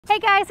Hey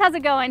guys, how's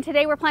it going?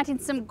 Today we're planting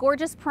some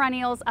gorgeous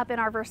perennials up in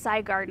our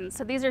Versailles garden.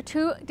 So these are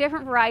two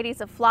different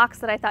varieties of phlox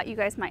that I thought you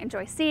guys might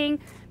enjoy seeing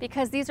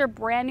because these are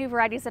brand new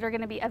varieties that are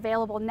going to be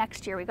available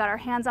next year. We got our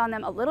hands on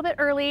them a little bit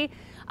early,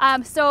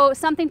 so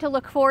something to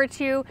look forward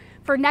to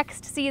for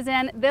next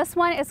season. This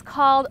one is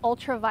called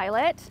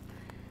Ultraviolet.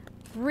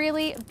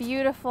 Really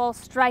beautiful,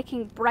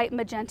 striking, bright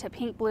magenta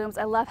pink blooms.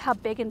 I love how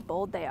big and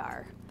bold they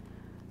are.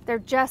 They're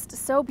just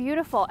so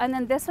beautiful. And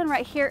then this one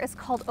right here is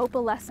called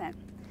Opalescent,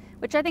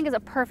 which I think is a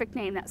perfect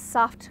name, that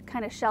soft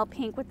kind of shell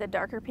pink with the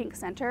darker pink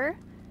center.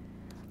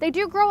 They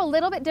do grow a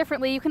little bit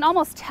differently. You can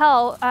almost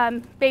tell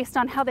based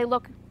on how they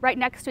look right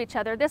next to each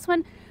other. This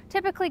one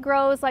typically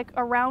grows like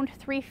around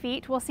 3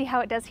 feet. We'll see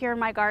how it does here in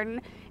my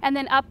garden. And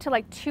then up to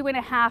like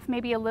 2.5,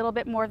 maybe a little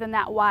bit more than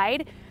that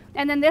wide.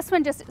 And then this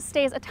one just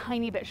stays a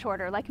tiny bit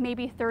shorter, like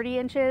maybe 30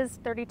 inches,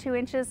 32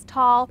 inches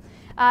tall,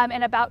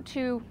 and about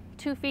 2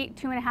 feet,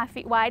 2.5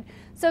 feet wide.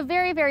 So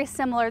very, very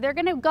similar. They're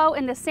gonna go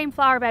in the same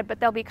flower bed, but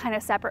they'll be kind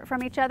of separate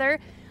from each other.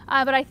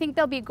 But I think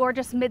they'll be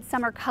gorgeous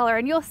midsummer color,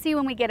 and you'll see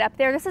when we get up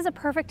there. This is a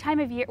perfect time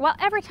of year. Well,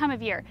 every time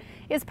of year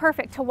is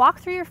perfect to walk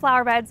through your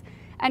flower beds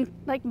and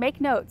like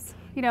make notes.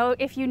 You know,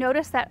 if you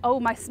notice that, oh,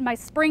 my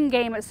spring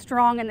game is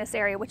strong in this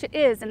area, which it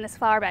is in this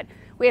flower bed.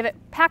 We have it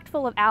packed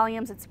full of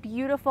alliums. It's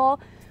beautiful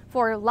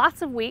for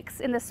lots of weeks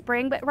in the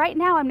spring, but right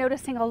now I'm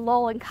noticing a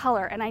lull in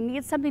color and I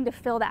need something to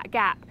fill that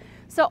gap.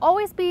 So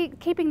always be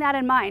keeping that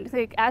in mind.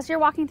 Like as you're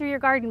walking through your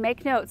garden,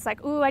 make notes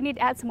like, ooh, I need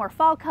to add some more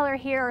fall color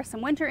here or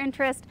some winter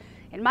interest.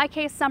 In my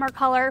case, summer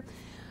color.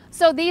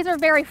 So these are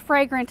very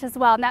fragrant as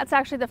well. And that's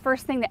actually the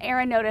first thing that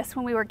Aaron noticed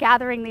when we were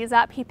gathering these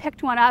up. He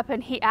picked one up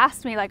and he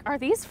asked me like, are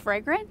these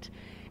fragrant?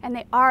 And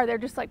they are, they're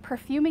just like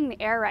perfuming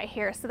the air right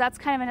here. So that's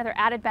kind of another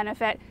added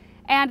benefit.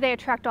 And they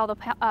attract all the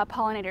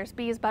pollinators,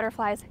 bees,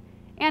 butterflies,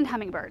 and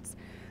hummingbirds.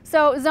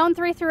 So zone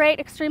 3 through 8,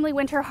 extremely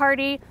winter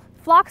hardy.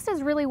 Phlox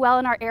does really well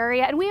in our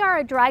area, and we are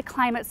a dry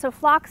climate, so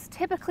phlox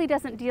typically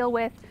doesn't deal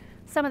with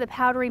some of the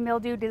powdery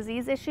mildew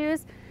disease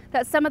issues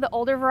that some of the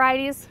older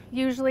varieties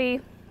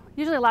usually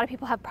a lot of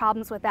people have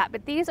problems with that,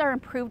 but these are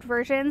improved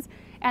versions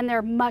and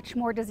they're much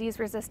more disease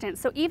resistant.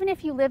 So even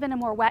if you live in a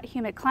more wet,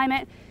 humid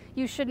climate,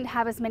 you shouldn't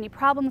have as many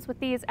problems with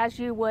these as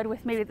you would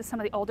with maybe some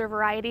of the older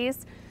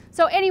varieties.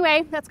 So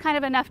anyway, that's kind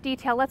of enough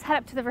detail. Let's head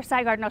up to the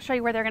Versailles garden. I'll show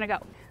you where they're gonna go.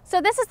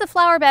 So this is the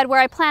flower bed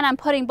where I plan on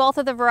putting both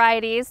of the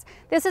varieties.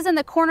 This is in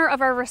the corner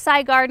of our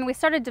Versailles garden. We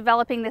started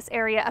developing this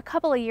area a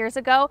couple of years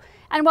ago.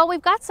 And while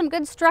we've got some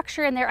good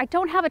structure in there, I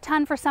don't have a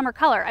ton for summer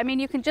color. I mean,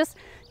 you can just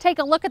take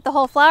a look at the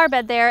whole flower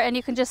bed there and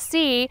you can just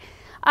see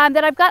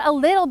that I've got a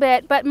little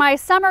bit, but my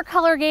summer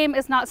color game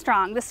is not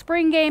strong. The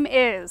spring game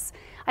is.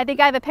 I think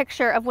I have a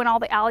picture of when all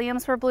the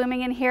alliums were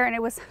blooming in here and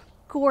it was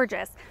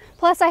gorgeous.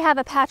 Plus I have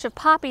a patch of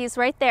poppies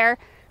right there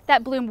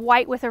that bloom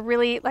white with a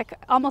really like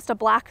almost a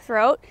black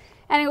throat.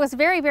 And it was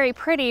very, very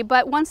pretty,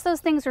 but once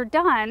those things are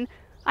done,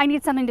 I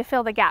need something to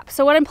fill the gap.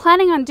 So what I'm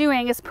planning on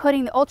doing is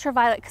putting the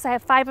ultraviolet, because I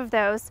have 5 of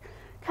those,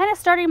 kind of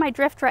starting my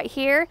drift right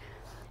here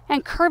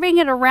and curving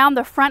it around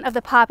the front of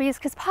the poppies,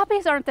 because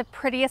poppies aren't the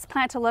prettiest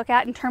plant to look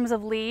at in terms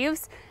of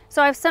leaves.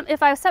 So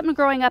if I have something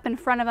growing up in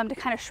front of them to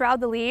kind of shroud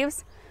the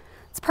leaves,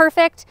 it's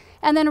perfect.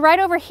 And then right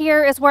over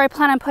here is where I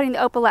plan on putting the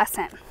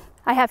opalescent.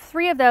 I have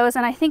 3 of those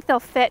and I think they'll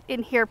fit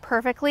in here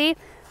perfectly.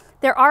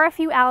 There are a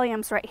few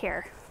alliums right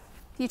here.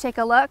 You take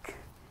a look,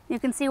 you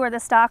can see where the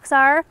stalks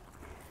are.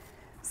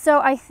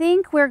 So I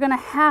think we're gonna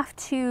have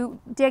to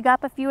dig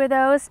up a few of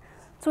those.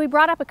 So we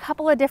brought up a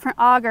couple of different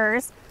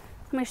augers.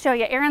 Let me show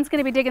you. Aaron's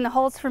gonna be digging the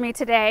holes for me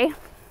today.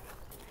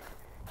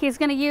 He's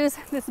gonna use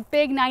this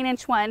big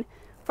 9-inch one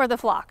for the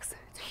phlox.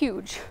 It's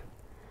huge,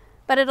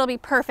 but it'll be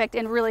perfect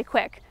and really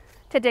quick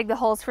to dig the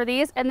holes for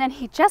these. And then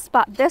he just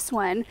bought this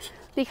one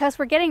because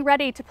we're getting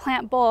ready to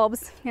plant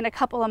bulbs in a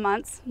couple of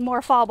months,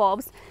 more fall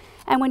bulbs.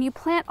 And when you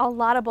plant a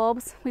lot of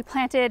bulbs, we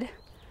planted,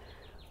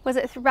 was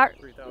it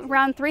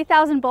around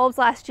 3,000 bulbs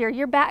last year.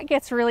 Your back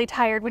gets really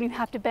tired when you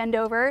have to bend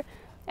over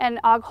and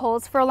aug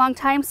holes for a long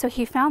time. So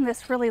he found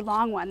this really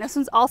long one. This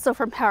one's also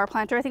from Power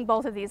Planter. I think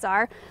both of these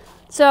are.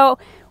 So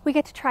we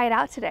get to try it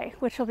out today,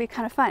 which will be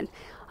kind of fun.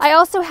 I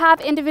also have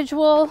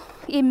individual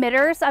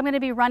emitters I'm going to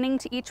be running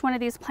to each one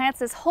of these plants.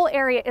 This whole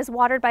area is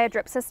watered by a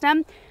drip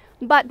system,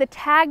 but the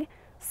tag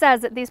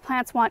says that these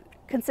plants want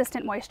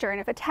consistent moisture. And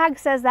if a tag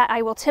says that,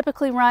 I will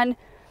typically run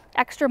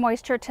extra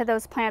moisture to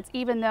those plants,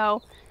 even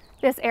though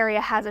this area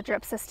has a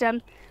drip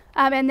system.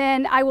 And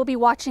then I will be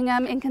watching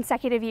them in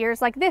consecutive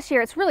years. Like this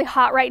year, it's really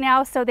hot right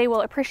now, so they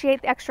will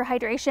appreciate the extra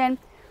hydration.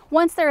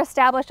 Once they're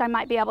established, I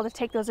might be able to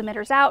take those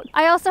emitters out.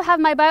 I also have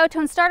my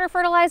Biotone starter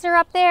fertilizer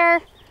up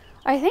there.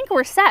 I think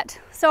we're set.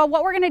 So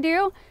what we're gonna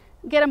do,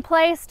 get them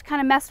placed,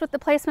 kind of mess with the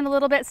placement a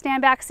little bit,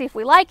 stand back, see if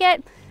we like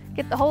it,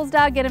 get the holes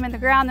dug, get them in the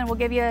ground, then we'll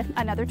give you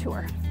another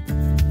tour.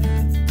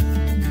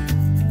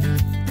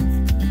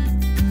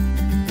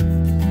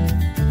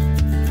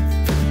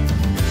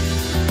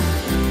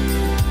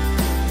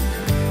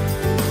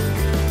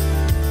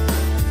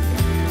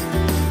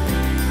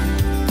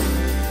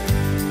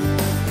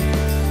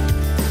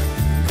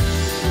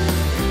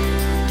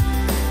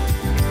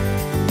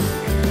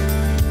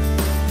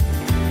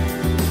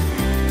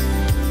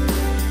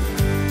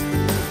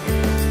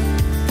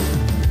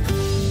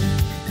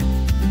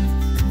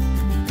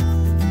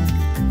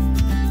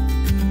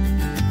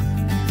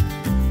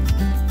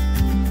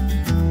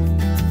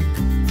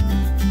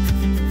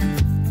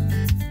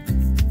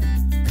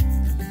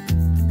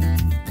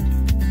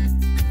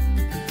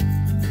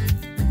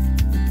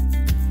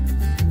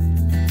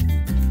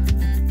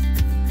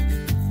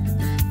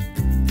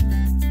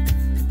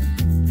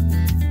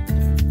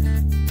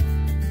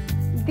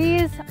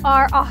 These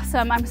are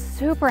awesome. I'm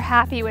super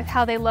happy with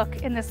how they look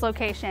in this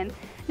location.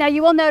 Now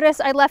you will notice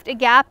I left a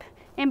gap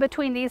in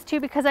between these two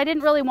because I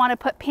didn't really want to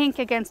put pink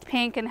against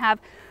pink and have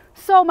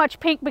so much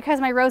pink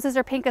because my roses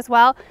are pink as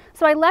well.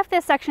 So I left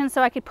this section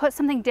so I could put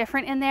something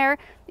different in there,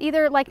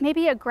 either like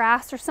maybe a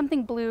grass or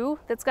something blue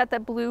that's got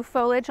that blue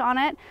foliage on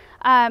it.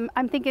 I'm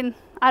thinking,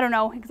 I don't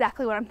know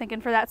exactly what I'm thinking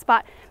for that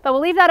spot, but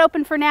we'll leave that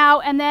open for now,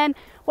 and then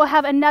we'll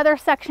have another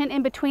section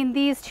in between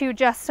these two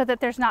just so that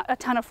there's not a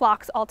ton of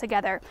phlox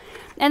altogether.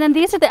 And then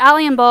these are the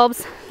allium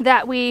bulbs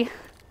that we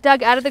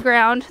dug out of the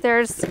ground.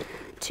 There's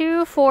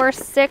 2, 4,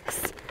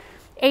 6,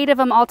 8 of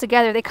them all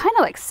together. They kind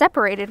of like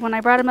separated when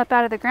I brought them up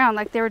out of the ground,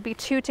 like there would be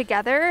 2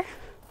 together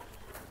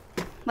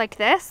like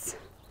this,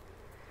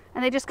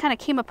 and they just kind of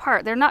came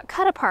apart. They're not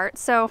cut apart,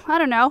 so I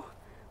don't know.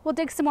 We'll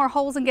dig some more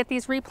holes and get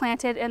these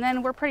replanted, and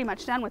then we're pretty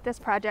much done with this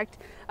project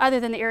other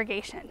than the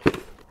irrigation.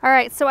 All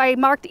right, so I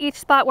marked each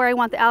spot where I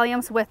want the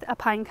alliums with a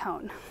pine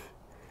cone.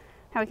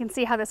 Now we can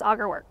see how this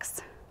auger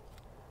works.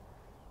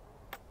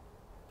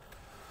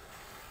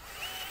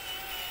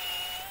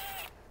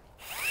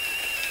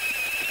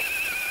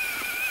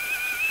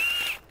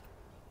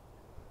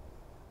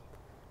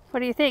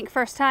 What do you think,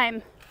 first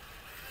time?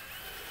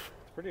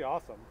 Pretty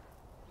awesome.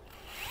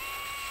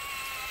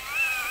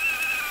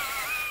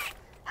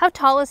 How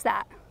tall is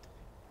that?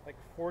 Like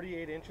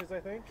 48 inches,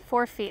 I think.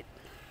 4 feet.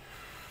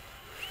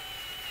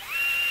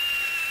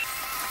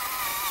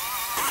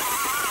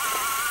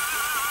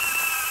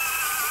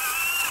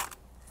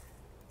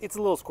 It's a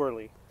little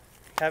squirrely.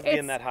 Have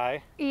being that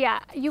high. Yeah,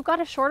 you got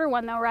a shorter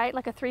one though, right?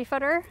 Like a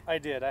 3-footer? I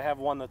did. I have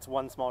one that's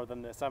one smaller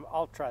than this.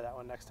 I'll try that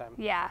one next time.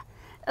 Yeah.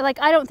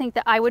 Like, I don't think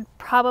that I would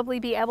probably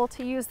be able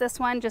to use this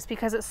one just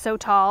because it's so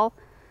tall.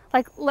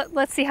 Like,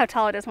 let's see how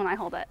tall it is when I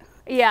hold it.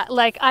 Yeah,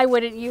 like I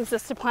wouldn't use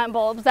this to plant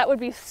bulbs. That would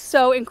be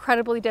so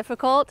incredibly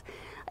difficult.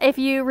 If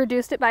you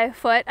reduced it by a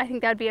foot, I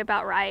think that'd be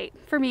about right.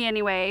 For me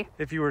anyway.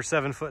 If you were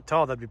 7 foot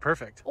tall, that'd be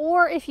perfect.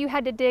 Or if you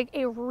had to dig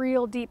a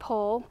real deep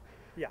hole.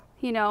 Yeah.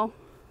 You know.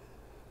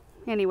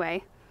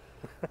 Anyway.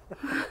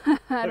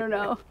 I don't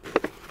know.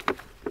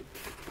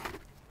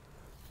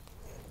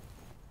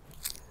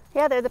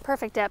 Yeah, they're the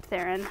perfect depth,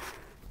 Aaron.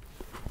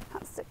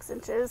 About 6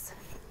 inches.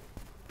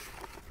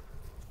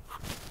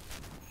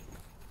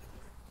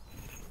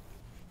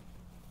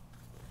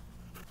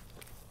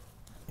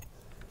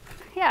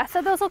 Yeah,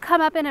 so those will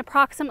come up in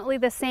approximately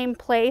the same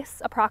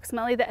place,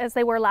 as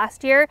they were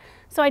last year.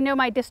 So I know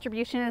my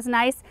distribution is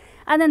nice.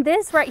 And then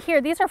this right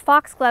here, these are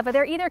foxglove.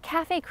 They're either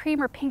cafe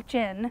cream or pink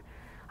gin.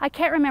 I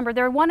can't remember.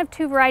 They're one of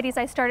 2 varieties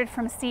I started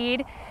from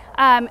seed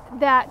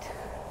that,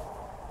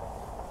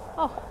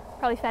 oh,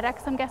 probably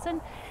FedEx, I'm guessing,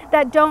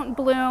 that don't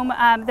bloom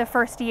the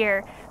first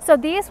year. So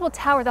these will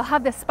tower. They'll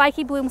have the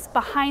spiky blooms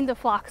behind the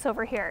phlox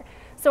over here.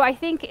 So I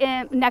think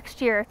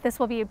next year, this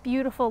will be a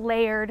beautiful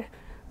layered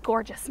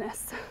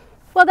gorgeousness.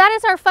 Well, that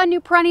is our fun new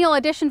perennial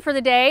addition for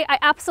the day. I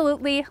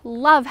absolutely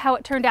love how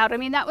it turned out. I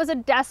mean, that was a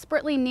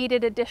desperately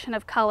needed addition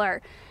of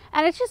color.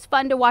 And it's just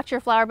fun to watch your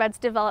flower beds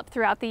develop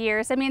throughout the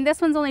years. I mean,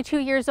 this one's only 2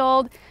 years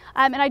old,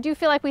 and I do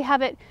feel like we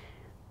have it,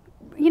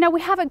 you know,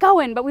 we have it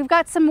going, but we've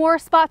got some more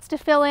spots to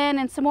fill in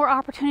and some more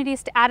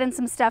opportunities to add in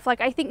some stuff.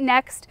 Like I think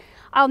next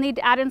I'll need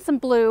to add in some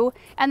blue,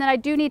 and then I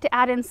do need to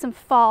add in some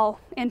fall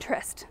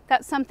interest.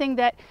 That's something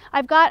that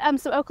I've got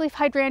some oak leaf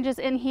hydrangeas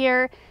in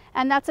here,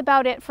 and that's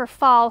about it for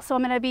fall, so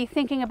I'm going to be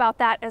thinking about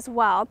that as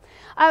well.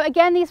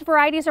 Again, these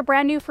varieties are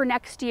brand new for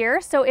next year,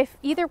 so if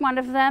either one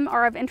of them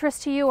are of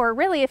interest to you, or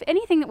really if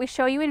anything that we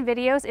show you in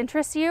videos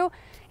interests you,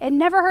 it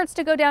never hurts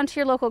to go down to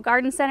your local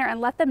garden center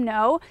and let them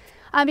know.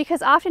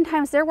 Because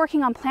oftentimes they're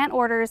working on plant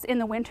orders in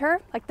the winter,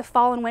 like the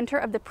fall and winter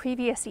of the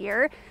previous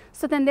year.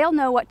 So then they'll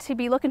know what to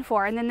be looking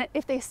for. And then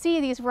if they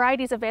see these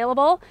varieties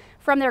available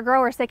from their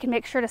growers, they can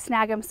make sure to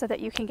snag them so that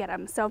you can get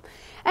them. So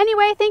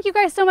anyway, thank you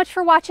guys so much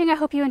for watching. I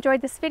hope you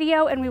enjoyed this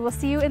video, and we will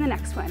see you in the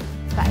next one.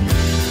 Bye.